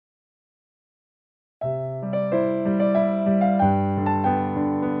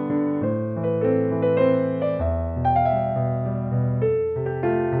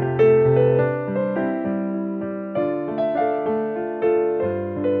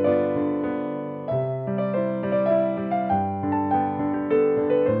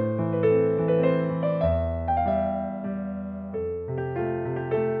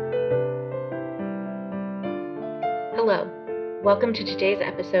Welcome to today's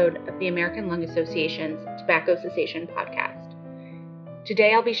episode of the American Lung Association's Tobacco Cessation Podcast.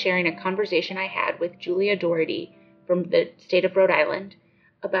 Today I'll be sharing a conversation I had with Julia Doherty from the state of Rhode Island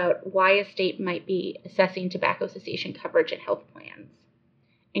about why a state might be assessing tobacco cessation coverage in health plans,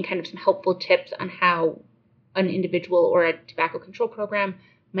 and kind of some helpful tips on how an individual or a tobacco control program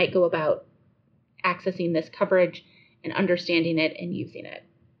might go about accessing this coverage and understanding it and using it.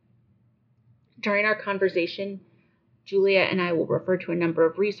 During our conversation, Julia and I will refer to a number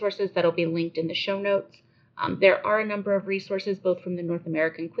of resources that will be linked in the show notes. There are a number of resources both from the North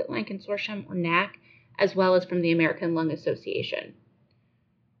American Quitline Consortium, or NAC, as well as from the American Lung Association.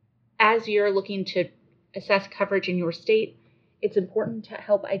 As you're looking to assess coverage in your state, it's important to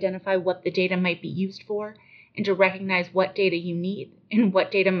help identify what the data might be used for and to recognize what data you need and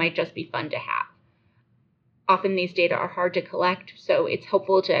what data might just be fun to have. Often these data are hard to collect, so it's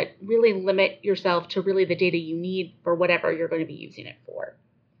helpful to really limit yourself to really the data you need for whatever you're going to be using it for.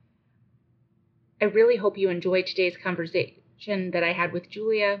 I really hope you enjoyed today's conversation that I had with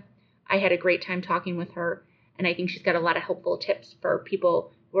Julia. I had a great time talking with her, and I think she's got a lot of helpful tips for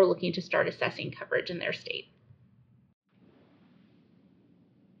people who are looking to start assessing coverage in their state.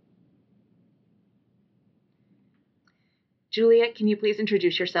 Julia, can you please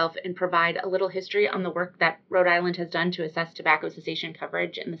introduce yourself and provide a little history on the work that Rhode Island has done to assess tobacco cessation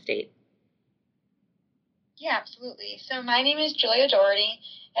coverage in the state? Yeah, absolutely. So my name is Julia Doherty,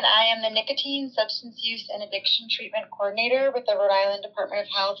 and I am the Nicotine, Substance Use, and Addiction Treatment Coordinator with the Rhode Island Department of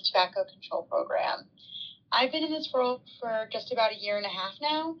Health Tobacco Control Program. I've been in this role for just about a year and a half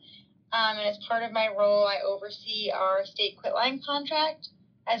now, and as part of my role, I oversee our state quitline contract,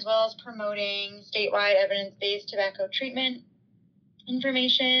 as well as promoting statewide evidence-based tobacco treatment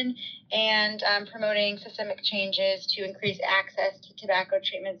information and promoting systemic changes to increase access to tobacco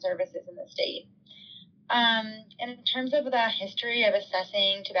treatment services in the state. And in terms of the history of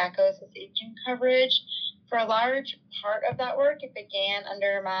assessing tobacco cessation coverage, for a large part of that work, it began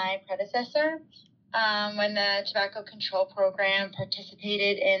under my predecessor when the Tobacco Control Program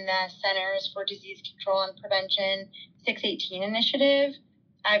participated in the Centers for Disease Control and Prevention 618 initiative.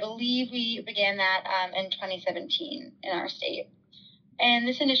 I believe we began that in 2017 in our state. And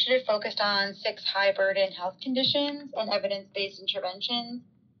this initiative focused on 6 high-burden health conditions and evidence-based interventions,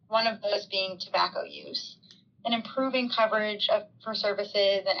 one of those being tobacco use. And improving coverage for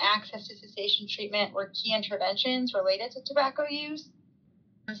services and access to cessation treatment were key interventions related to tobacco use.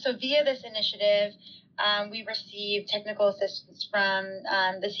 So via this initiative, we received technical assistance from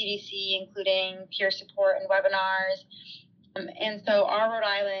the CDC, including peer support and webinars. And so our Rhode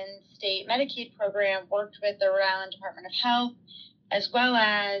Island State Medicaid program worked with the Rhode Island Department of Health, as well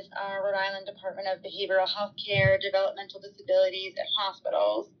as our Rhode Island Department of Behavioral Health Care, Developmental Disabilities, and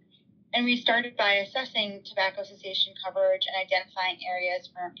Hospitals. And we started by assessing tobacco cessation coverage and identifying areas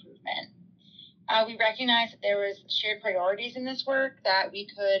for improvement. We recognized that there was shared priorities in this work, that we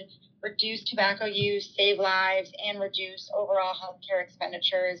could reduce tobacco use, save lives, and reduce overall healthcare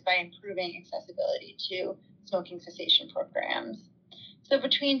expenditures by improving accessibility to smoking cessation programs. So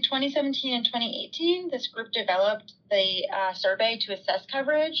between 2017 and 2018, this group developed the survey to assess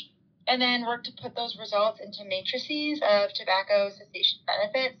coverage and then worked to put those results into matrices of tobacco cessation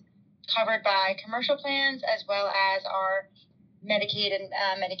benefits covered by commercial plans, as well as our Medicaid and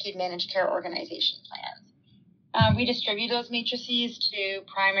Medicaid managed care organization plans. We distribute those matrices to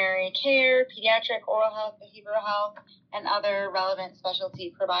primary care, pediatric, oral health, behavioral health, and other relevant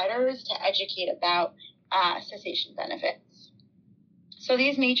specialty providers to educate about cessation benefits. So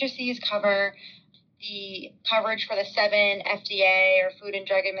these matrices cover the coverage for the 7 FDA or Food and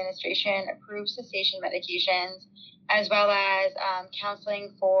Drug Administration approved cessation medications, as well as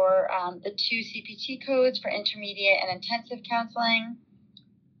counseling for the 2 CPT codes for intermediate and intensive counseling.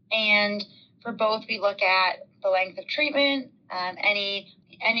 And for both, we look at the length of treatment,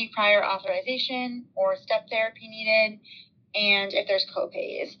 any prior authorization or step therapy needed, and if there's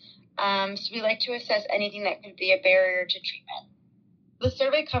copays. So we like to assess anything that could be a barrier to treatment. The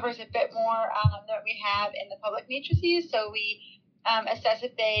survey covers a bit more than we have in the public matrices, so we assess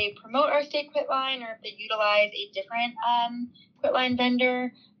if they promote our state quitline or if they utilize a different quitline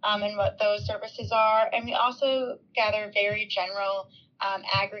vendor and what those services are. And we also gather very general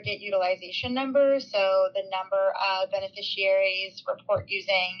aggregate utilization numbers, so the number of beneficiaries report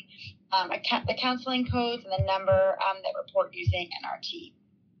using the counseling codes and the number that report using NRT.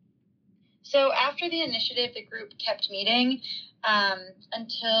 So after the initiative, the group kept meeting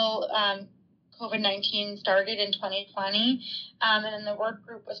until COVID-19 started in 2020, and then the work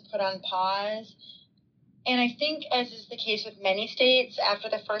group was put on pause. And I think, as is the case with many states, after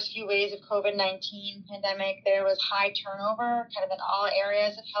the first few waves of COVID-19 pandemic, there was high turnover kind of in all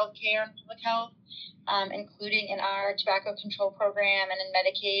areas of healthcare and public health, including in our tobacco control program and in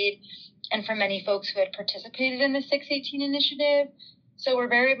Medicaid, and for many folks who had participated in the 618 initiative. So we're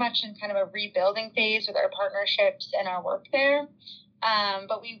very much in kind of a rebuilding phase with our partnerships and our work there.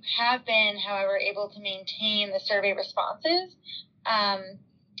 But we have been, however, able to maintain the survey responses.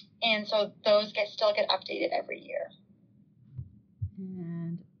 And so those still get updated every year.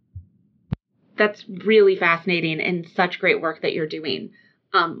 And that's really fascinating and such great work that you're doing.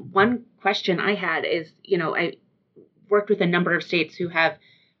 One question I had is, I worked with a number of states who have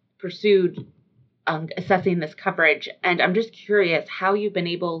pursued assessing this coverage, and I'm just curious how you've been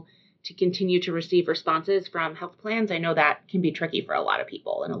able to continue to receive responses from health plans. I know that can be tricky for a lot of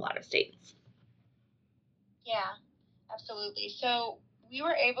people in a lot of states. Yeah, absolutely. So we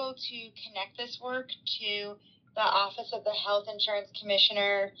were able to connect this work to the Office of the Health Insurance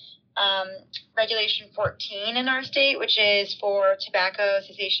Commissioner, Regulation 14 in our state, which is for tobacco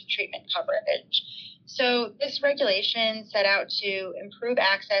cessation treatment coverage. So this regulation set out to improve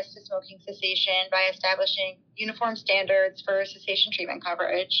access to smoking cessation by establishing uniform standards for cessation treatment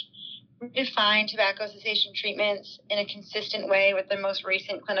coverage, redefine tobacco cessation treatments in a consistent way with the most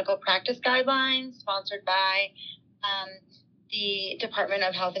recent clinical practice guidelines sponsored by the Department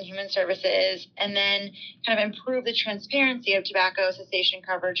of Health and Human Services, and then kind of improve the transparency of tobacco cessation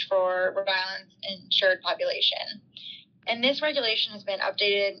coverage for Rhode Island's insured population. And this regulation has been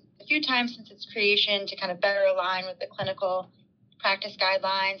updated a few times since its creation to kind of better align with the clinical practice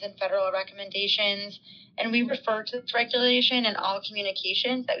guidelines and federal recommendations. And we refer to this regulation in all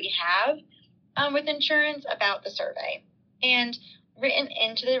communications that we have with insurance about the survey. And written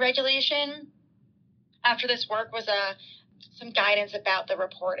into the regulation after this work was some guidance about the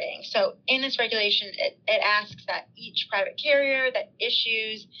reporting. So in this regulation, it asks that each private carrier that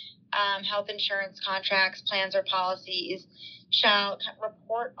issues health insurance contracts, plans, or policies shall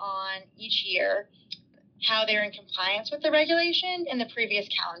report on each year how they're in compliance with the regulation in the previous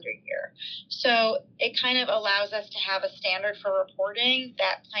calendar year. So it kind of allows us to have a standard for reporting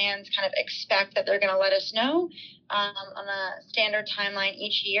that plans kind of expect that they're going to let us know on a standard timeline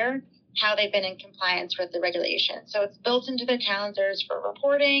each year how they've been in compliance with the regulation. So it's built into their calendars for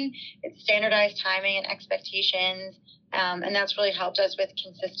reporting, it's standardized timing and expectations, and that's really helped us with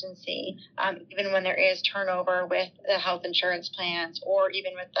consistency, even when there is turnover with the health insurance plans or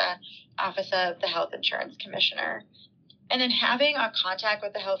even with the Office of the Health Insurance Commissioner. And then having a contact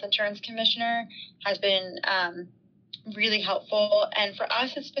with the Health Insurance Commissioner has been really helpful. And for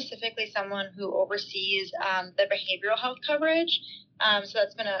us, it's specifically someone who oversees the behavioral health coverage. So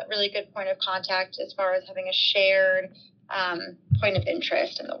that's been a really good point of contact as far as having a shared point of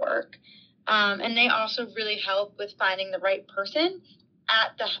interest in the work. And they also really help with finding the right person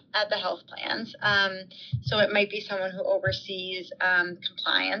at the health plans. So it might be someone who oversees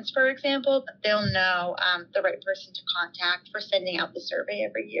compliance, for example, but they'll know the right person to contact for sending out the survey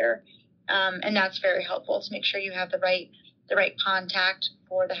every year. And that's very helpful to make sure you have the right contact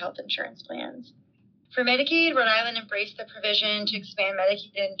for the health insurance plans. For Medicaid, Rhode Island embraced the provision to expand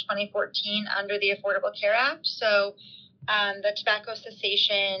Medicaid in 2014 under the Affordable Care Act. So the tobacco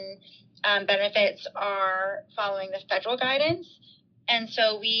cessation benefits are following the federal guidance. And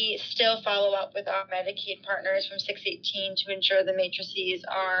so we still follow up with our Medicaid partners from 618 to ensure the matrices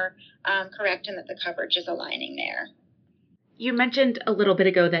are correct and that the coverage is aligning there. You mentioned a little bit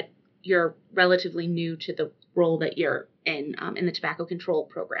ago that you're relatively new to the role that you're in the tobacco control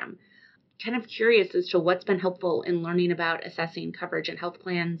program. Kind of curious as to what's been helpful in learning about assessing coverage and health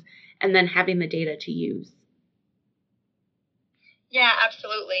plans and then having the data to use. Yeah,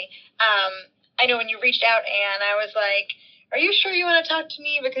 absolutely. I know when you reached out, Anne, I was like, are you sure you want to talk to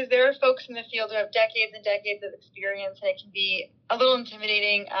me? Because there are folks in the field who have decades and decades of experience, and it can be a little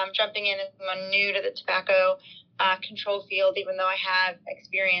intimidating jumping in as someone new to the tobacco control field, even though I have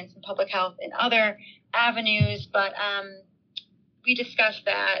experience in public health in other avenues. But we discussed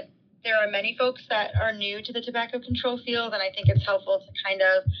that there are many folks that are new to the tobacco control field, and I think it's helpful to kind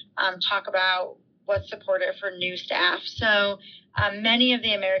of talk about what's supportive for new staff. So many of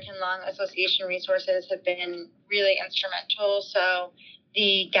the American Lung Association resources have been really instrumental. So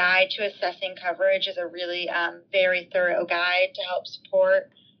the guide to assessing coverage is a really very thorough guide to help support,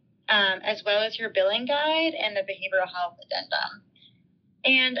 as well as your billing guide and the behavioral health addendum.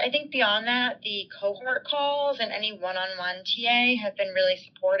 And I think beyond that, the cohort calls and any one-on-one TA have been really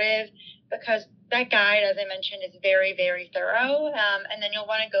supportive because that guide, as I mentioned, is very, very thorough. And then you'll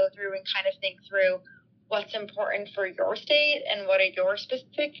want to go through and kind of think through what's important for your state and what are your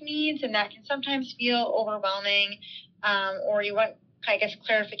specific needs, and that can sometimes feel overwhelming, or you want, I guess,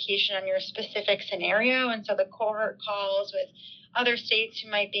 clarification on your specific scenario. And so the cohort calls with other states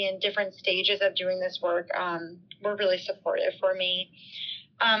who might be in different stages of doing this work were really supportive for me.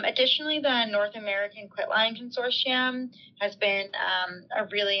 Additionally, the North American Quitline Consortium has been a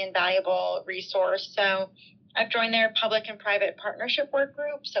really invaluable resource. So I've joined their public and private partnership work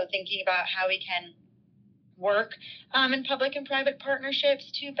group. So thinking about how we can work in public and private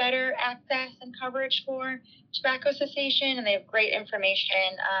partnerships to better access and coverage for tobacco cessation. And they have great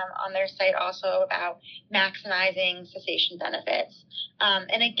information on their site also about maximizing cessation benefits.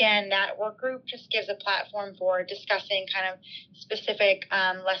 And again, that work group just gives a platform for discussing kind of specific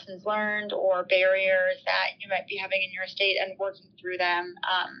lessons learned or barriers that you might be having in your state and working through them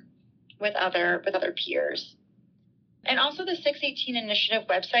with other peers. And also the 618 Initiative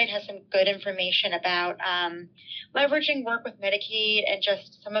website has some good information about leveraging work with Medicaid and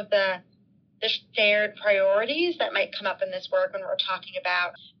just some of the shared priorities that might come up in this work when we're talking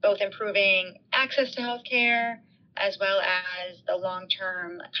about both improving access to healthcare as well as the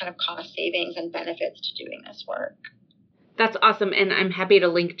long-term kind of cost savings and benefits to doing this work. That's awesome. And I'm happy to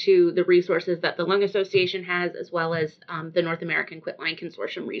link to the resources that the Lung Association has, as well as the North American Quitline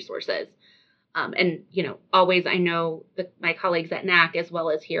Consortium resources. And, always I know that my colleagues at NAC, as well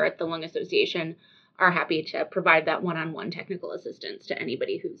as here at the Lung Association, are happy to provide that one-on-one technical assistance to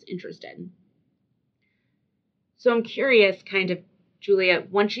anybody who's interested. So I'm curious, kind of, Julia,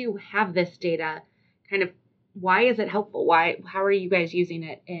 once you have this data, kind of, why is it helpful? How are you guys using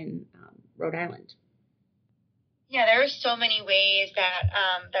it in Rhode Island? Yeah, there are so many ways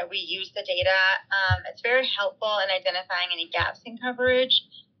that we use the data. It's very helpful in identifying any gaps in coverage.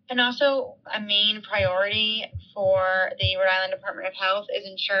 And also a main priority for the Rhode Island Department of Health is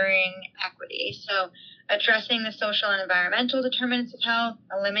ensuring equity. So addressing the social and environmental determinants of health,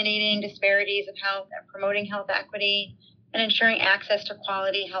 eliminating disparities of health, and promoting health equity, and ensuring access to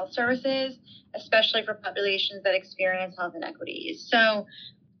quality health services, especially for populations that experience health inequities. So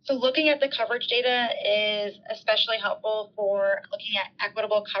looking at the coverage data is especially helpful for looking at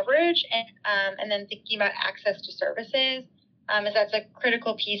equitable coverage and then thinking about access to services. As that's a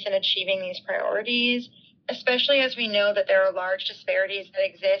critical piece in achieving these priorities, especially as we know that there are large disparities that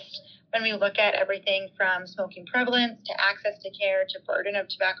exist when we look at everything from smoking prevalence to access to care to burden of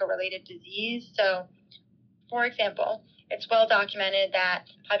tobacco-related disease. So, for example, it's well documented that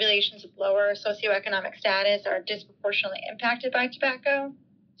populations with lower socioeconomic status are disproportionately impacted by tobacco.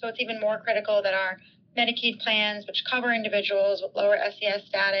 So it's even more critical that our Medicaid plans, which cover individuals with lower SES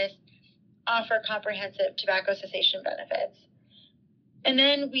status, offer comprehensive tobacco cessation benefits. And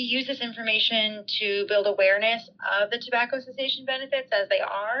then we use this information to build awareness of the tobacco cessation benefits as they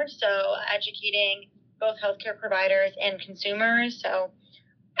are. So educating both healthcare providers and consumers. So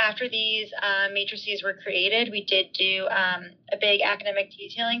after these matrices were created, we did do a big academic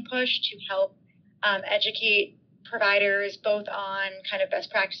detailing push to help educate providers both on kind of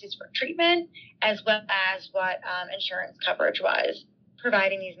best practices for treatment as well as what insurance coverage was,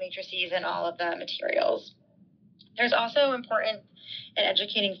 providing these matrices and all of the materials. There's also important in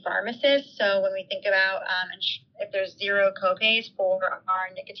educating pharmacists. So when we think about if there's zero copays for our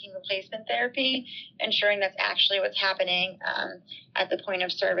nicotine replacement therapy, ensuring that's actually what's happening at the point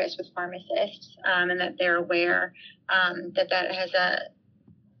of service with pharmacists, and that they're aware that has a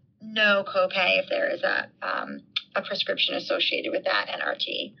no copay if there is a prescription associated with that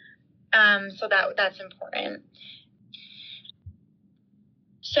NRT. So that's important.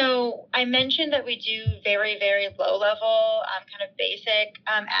 So I mentioned that we do very, very low level, kind of basic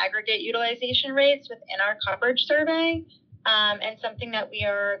aggregate utilization rates within our coverage survey. And something that we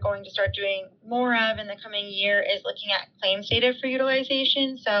are going to start doing more of in the coming year is looking at claims data for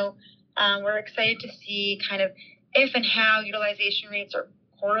utilization. So we're excited to see kind of if and how utilization rates are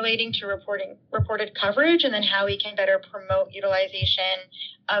correlating to reported coverage, and then how we can better promote utilization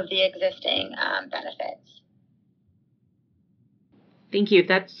of the existing benefits. Thank you.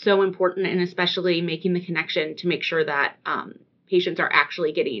 That's so important, and especially making the connection to make sure that patients are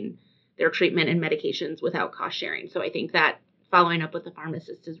actually getting their treatment and medications without cost sharing. So I think that following up with the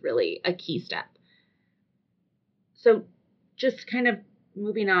pharmacist is really a key step. So just kind of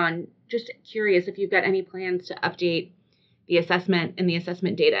moving on, just curious if you've got any plans to update the assessment and the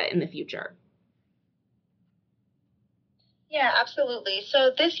assessment data in the future. Yeah, absolutely.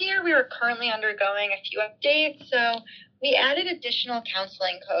 So this year we are currently undergoing a few updates. So we added additional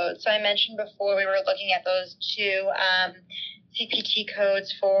counseling codes. So I mentioned before we were looking at those two CPT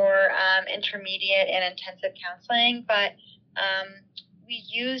codes for intermediate and intensive counseling, but we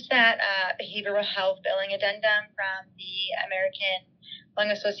used that behavioral health billing addendum from the American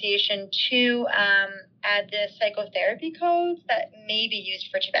Lung Association to add the psychotherapy codes that may be used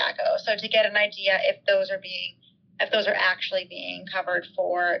for tobacco. So to get an idea if those are actually being covered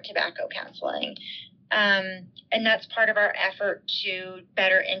for tobacco counseling. And that's part of our effort to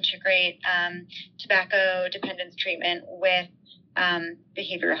better integrate tobacco dependence treatment with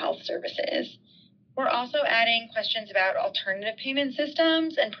behavioral health services. We're also adding questions about alternative payment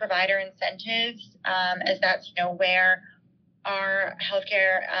systems and provider incentives, as that's where our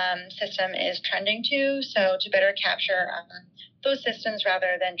healthcare system is trending to. So to better capture those systems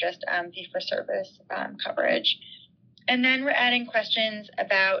rather than just fee-for-service coverage. And then we're adding questions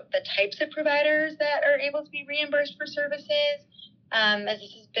about the types of providers that are able to be reimbursed for services, as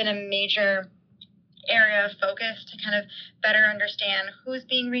this has been a major area of focus to kind of better understand who's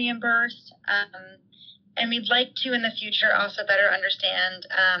being reimbursed. And we'd like to, in the future, also better understand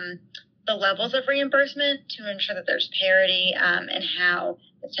the levels of reimbursement to ensure that there's parity in how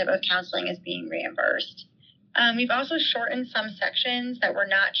this type of counseling is being reimbursed. We've also shortened some sections that were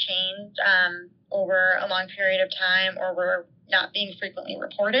not changed over a long period of time or were not being frequently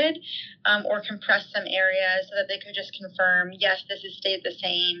reported, or compressed some areas so that they could just confirm, yes, this has stayed the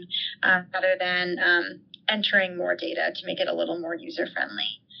same, rather than entering more data to make it a little more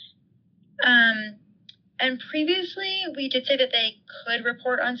user-friendly. And previously, we did say that they could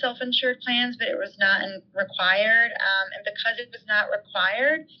report on self-insured plans, but it was not required. And because it was not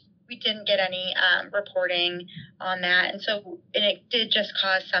required, we didn't get any reporting on that. And it did just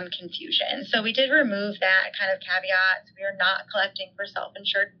cause some confusion. So we did remove that kind of caveat. So we are not collecting for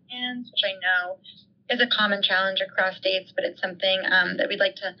self-insured plans, which I know is a common challenge across states, but it's something that we'd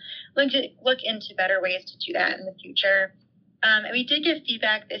like to look into better ways to do that in the future. And we did get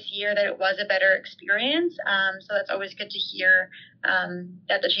feedback this year that it was a better experience. So that's always good to hear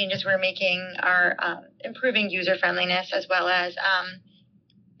that the changes we're making are improving user friendliness as well as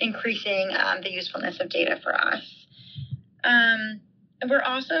increasing the usefulness of data for us. And we're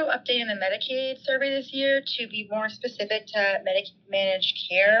also updating the Medicaid survey this year to be more specific to Medicaid managed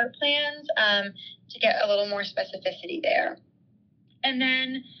care plans to get a little more specificity there. And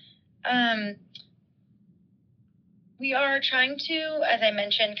then we are trying to, as I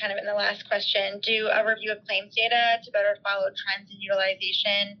mentioned kind of in the last question, do a review of claims data to better follow trends in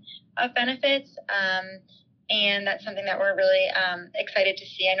utilization of benefits. And that's something that we're really excited to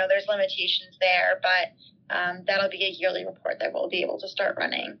see. I know there's limitations there, but that'll be a yearly report that we'll be able to start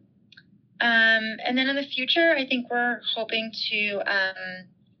running. And then in the future, I think we're hoping to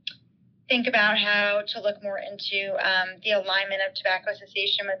think about how to look more into the alignment of tobacco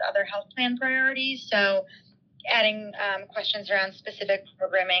cessation with other health plan priorities. So adding questions around specific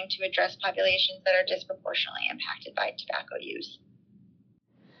programming to address populations that are disproportionately impacted by tobacco use.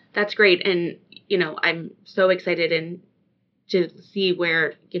 That's great. And, I'm so excited to see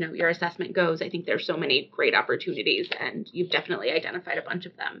where, your assessment goes. I think there's so many great opportunities, and you've definitely identified a bunch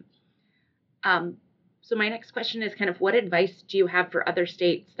of them. So my next question is kind of what advice do you have for other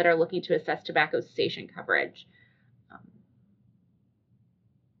states that are looking to assess tobacco cessation coverage?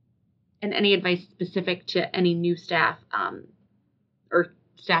 And any advice specific to any new staff or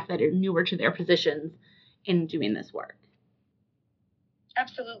staff that are newer to their positions in doing this work?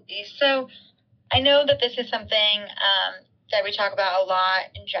 Absolutely. So I know that this is something that we talk about a lot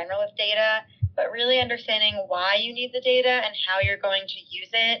in general with data, but really understanding why you need the data and how you're going to use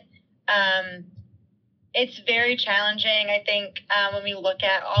it. It's very challenging, I think, when we look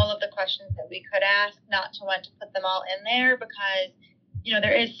at all of the questions that we could ask, not to want to put them all in there because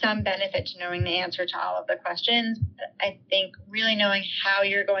there is some benefit to knowing the answer to all of the questions. I think really knowing how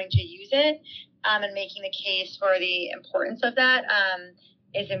you're going to use it and making the case for the importance of that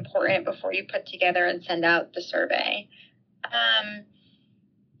is important before you put together and send out the survey. I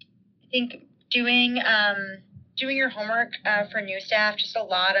think doing your homework for new staff, just a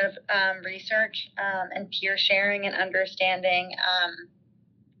lot of research and peer sharing and understanding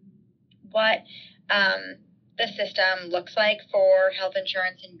what the system looks like for health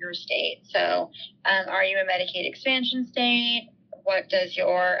insurance in your state. So are you a Medicaid expansion state? What does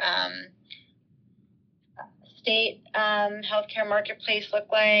your state healthcare marketplace look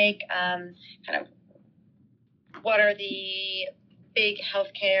like? Kind of what are the big health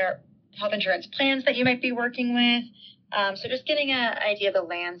insurance plans that you might be working with? So just getting an idea of the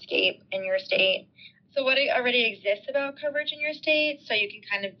landscape in your state. So what already exists about coverage in your state, so you can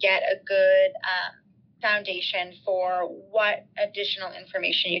kind of get a good foundation for what additional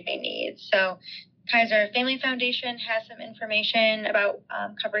information you may need. So Kaiser Family Foundation has some information about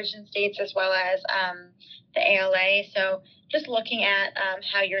coverage in states, as well as the ALA. So just looking at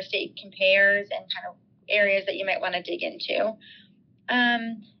how your state compares and kind of areas that you might want to dig into.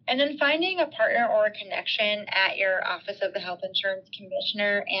 And then finding a partner or a connection at your Office of the Health Insurance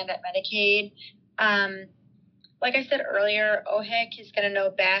Commissioner and at Medicaid. Like I said earlier, OHIC is going to know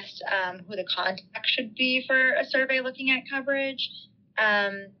best who the contact should be for a survey looking at coverage.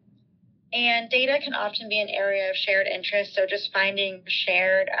 And data can often be an area of shared interest, so just finding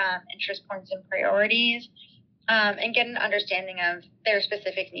shared interest points and priorities, and get an understanding of their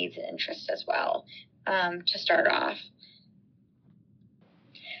specific needs and interests as well to start off.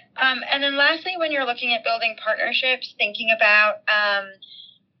 And then lastly, when you're looking at building partnerships, thinking about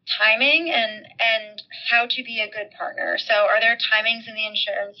timing and how to be a good partner. So are there timings in the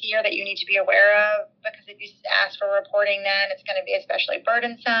insurance year that you need to be aware of? Because if you ask for reporting, then it's going to be especially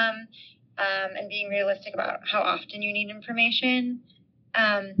burdensome, and being realistic about how often you need information.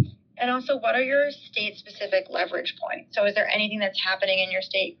 And also, what are your state-specific leverage points? So is there anything that's happening in your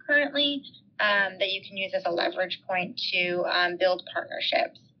state currently that you can use as a leverage point to build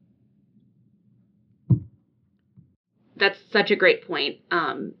partnerships? That's such a great point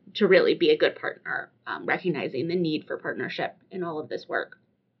to really be a good partner, recognizing the need for partnership in all of this work.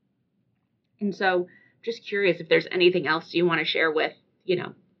 And so just curious if there's anything else you want to share with,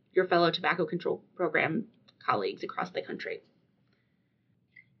 your fellow tobacco control program colleagues across the country.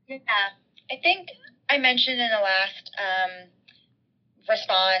 Yeah, I think I mentioned in the last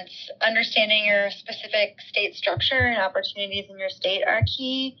response, understanding your specific state structure and opportunities in your state are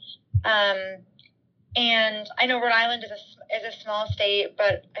key. And I know Rhode Island is a small state,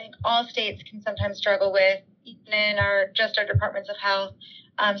 but I think all states can sometimes struggle with, even in our departments of health,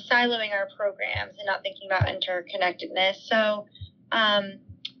 siloing our programs and not thinking about interconnectedness. So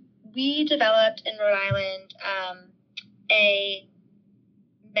we developed in Rhode Island a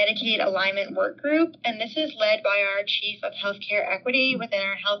Medicaid alignment work group, and this is led by our Chief of Healthcare Equity within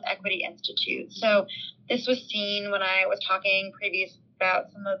our Health Equity Institute. So this was seen when I was talking previously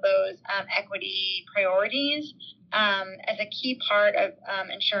about some of those equity priorities as a key part of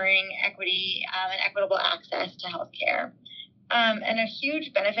ensuring equity and equitable access to healthcare. And a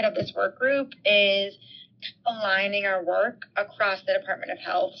huge benefit of this work group is aligning our work across the Department of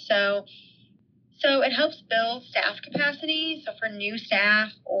Health. So it helps build staff capacity. So for new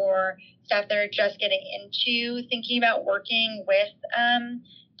staff or staff that are just getting into thinking about working with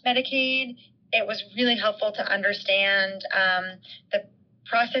Medicaid, it was really helpful to understand the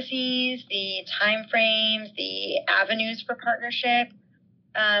processes, the timeframes, the avenues for partnership,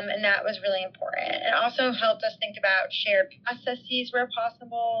 and that was really important. It also helped us think about shared processes where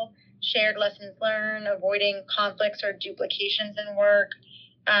possible, shared lessons learned, avoiding conflicts or duplications in work.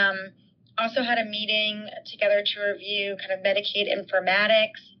 Also had a meeting together to review kind of Medicaid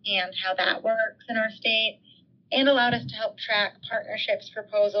informatics and how that works in our state, and allowed us to help track partnerships,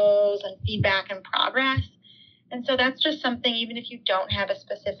 proposals, and feedback and progress. And so that's just something, even if you don't have a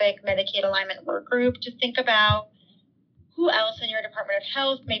specific Medicaid alignment work group, to think about who else in your Department of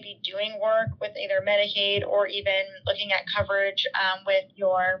Health may be doing work with either Medicaid or even looking at coverage with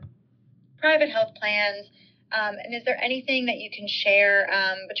your private health plans. And is there anything that you can share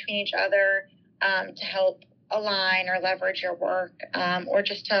between each other to help align or leverage your work, or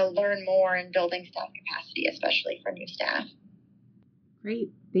just to learn more in building staff capacity, especially for new staff? Great.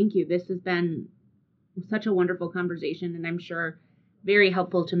 Thank you. This has been such a wonderful conversation, and I'm sure very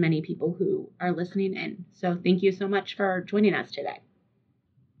helpful to many people who are listening in. So thank you so much for joining us today.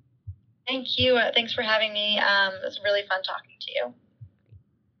 Thank you. Thanks for having me. It was really fun talking to you.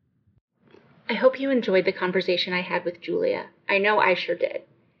 I hope you enjoyed the conversation I had with Julia. I know I sure did.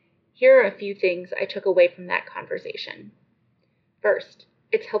 Here are a few things I took away from that conversation. First,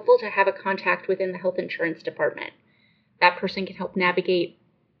 it's helpful to have a contact within the health insurance department. That person can help navigate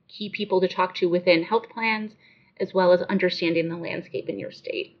key people to talk to within health plans, as well as understanding the landscape in your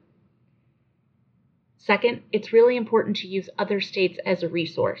state. Second, it's really important to use other states as a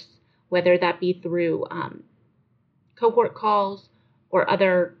resource, whether that be through cohort calls or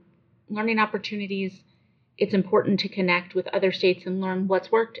other learning opportunities. It's important to connect with other states and learn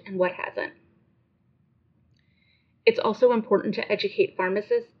what's worked and what hasn't. It's also important to educate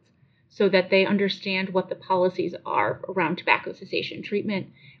pharmacists so that they understand what the policies are around tobacco cessation treatment,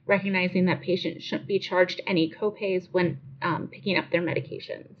 recognizing that patients shouldn't be charged any copays when picking up their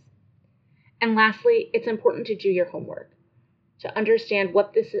medications. And lastly, it's important to do your homework, to understand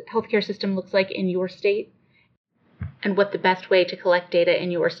what this healthcare system looks like in your state and what the best way to collect data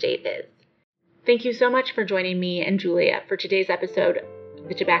in your state is. Thank you so much for joining me and Julia for today's episode of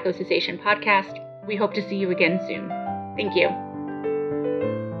the Tobacco Cessation Podcast. We hope to see you again soon. Thank you.